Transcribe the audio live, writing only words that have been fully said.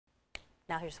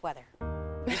Now here's weather.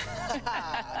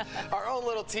 Our own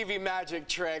little TV magic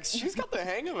tricks. She's got the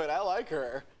hang of it. I like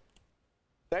her.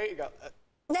 There you go.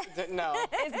 No.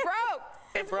 It's broke.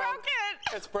 It's broken.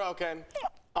 It's broken.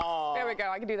 Aww. There we go.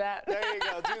 I can do that. There you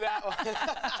go. Do that one.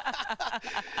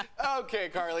 Okay,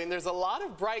 Carlene, there's a lot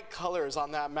of bright colors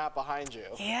on that map behind you.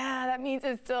 Yeah, that means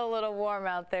it's still a little warm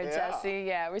out there, Jesse.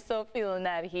 Yeah, we're still feeling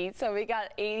that heat. So we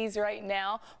got 80s right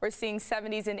now. We're seeing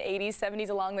 70s and 80s. 70s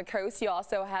along the coast. You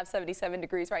also have 77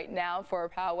 degrees right now for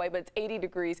Poway, but it's 80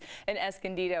 degrees in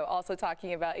Escondido. Also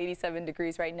talking about 87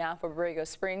 degrees right now for Borrego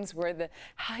Springs, where the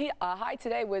high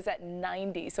today was at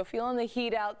 90. So feeling the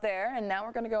heat out there, and now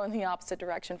we're going to go in the opposite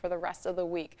direction for the rest of the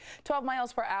week. 12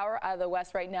 miles per hour out of the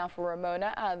west right now for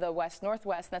Ramona, out of the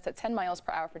west-northwest, and that's at 10 miles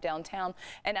per hour for downtown,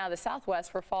 and out of the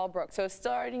southwest for Fallbrook. So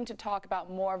starting to talk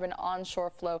about more of an onshore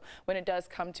flow when it does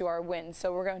come to our winds.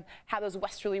 So we're going to have those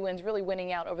westerly winds really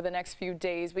winning out over the next few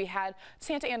days. We had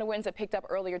Santa Ana winds that picked up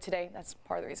earlier today. That's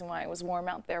part of the reason why it was warm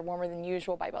out there, warmer than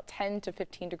usual by about 10 to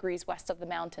 15 degrees west of the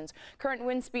mountains. Current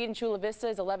wind speed in Chula Vista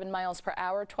is 11 miles per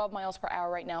hour, 12 miles per hour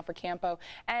right now for Campo,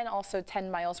 and also 10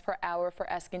 miles per hour for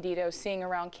Escondido, seeing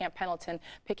around Camp Pendleton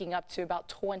picking up to about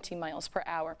 20 miles per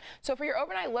hour. So for your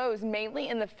overnight lows, mainly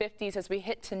in the 50s as we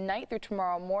hit tonight through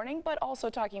tomorrow morning, but also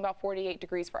talking about 48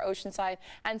 degrees for Oceanside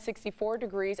and 64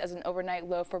 degrees as an overnight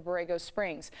low for Borrego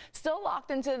Springs. Still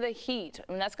locked into the heat,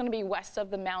 and that's going to be west of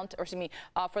the mountain, or excuse me,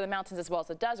 for the mountains as well as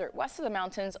the desert. West of the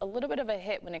mountains, a little bit of a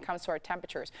hit when it comes to our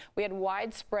temperatures. We had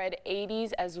widespread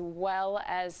 80s as well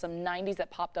as some 90s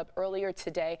that popped up earlier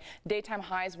today. Daytime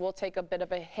highs will take a bit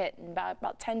of a hit, about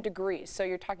 10 degrees. So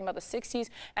you're talking about the 60s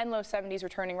and low 70s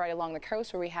returning right along the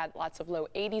coast, where we had lots of low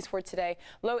 80s for today.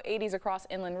 Low 80s across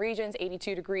inland regions,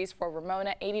 82 degrees for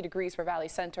Ramona, 80 degrees for Valley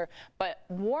Center, but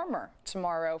warmer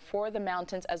tomorrow for the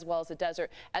mountains as well as the desert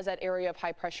as that area of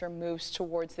high pressure moves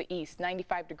towards the east.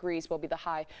 95 degrees will be the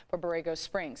high for Borrego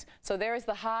Springs. So there's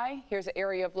the high. Here's the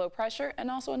area of low pressure and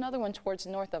also another one towards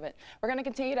the north of it. We're going to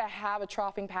continue to have a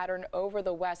troughing pattern over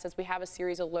the west as we have a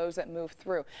series of lows that move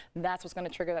through. That's what's going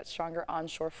to trigger that stronger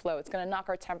onshore flow. It's going to knock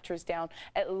our temperatures down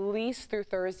at least through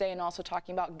Thursday, and also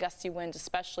talking about gusty winds,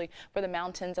 especially for the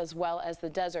mountains as well as the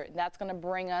desert. And that's going to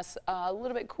bring us a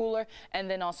little bit cooler, and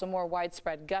then also more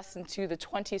widespread gusts into the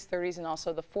 20s, 30s, and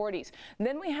also the 40s. And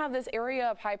then we have this area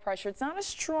of high pressure. It's not a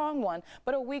strong one,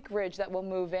 but a weak ridge that will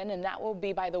move in, and that will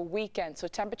be by the weekend. So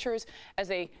temperatures as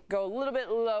they go a little bit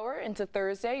lower into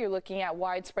Thursday, you're looking at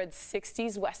widespread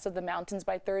 60s west of the mountains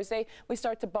by Thursday. We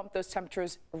start to bump those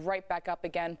temperatures right back up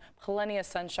again. Plenty of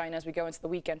sunshine as we go into the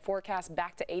weekend forecast,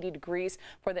 back to 80 degrees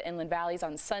for the inland valleys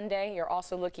on Sunday. You're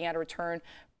also looking at a return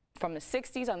from the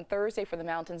 60s on Thursday for the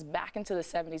mountains, back into the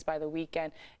 70s by the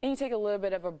weekend. And you take a little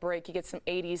bit of a break. You get some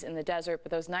 80s in the desert,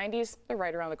 but those 90s, they're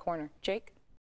right around the corner. Jake?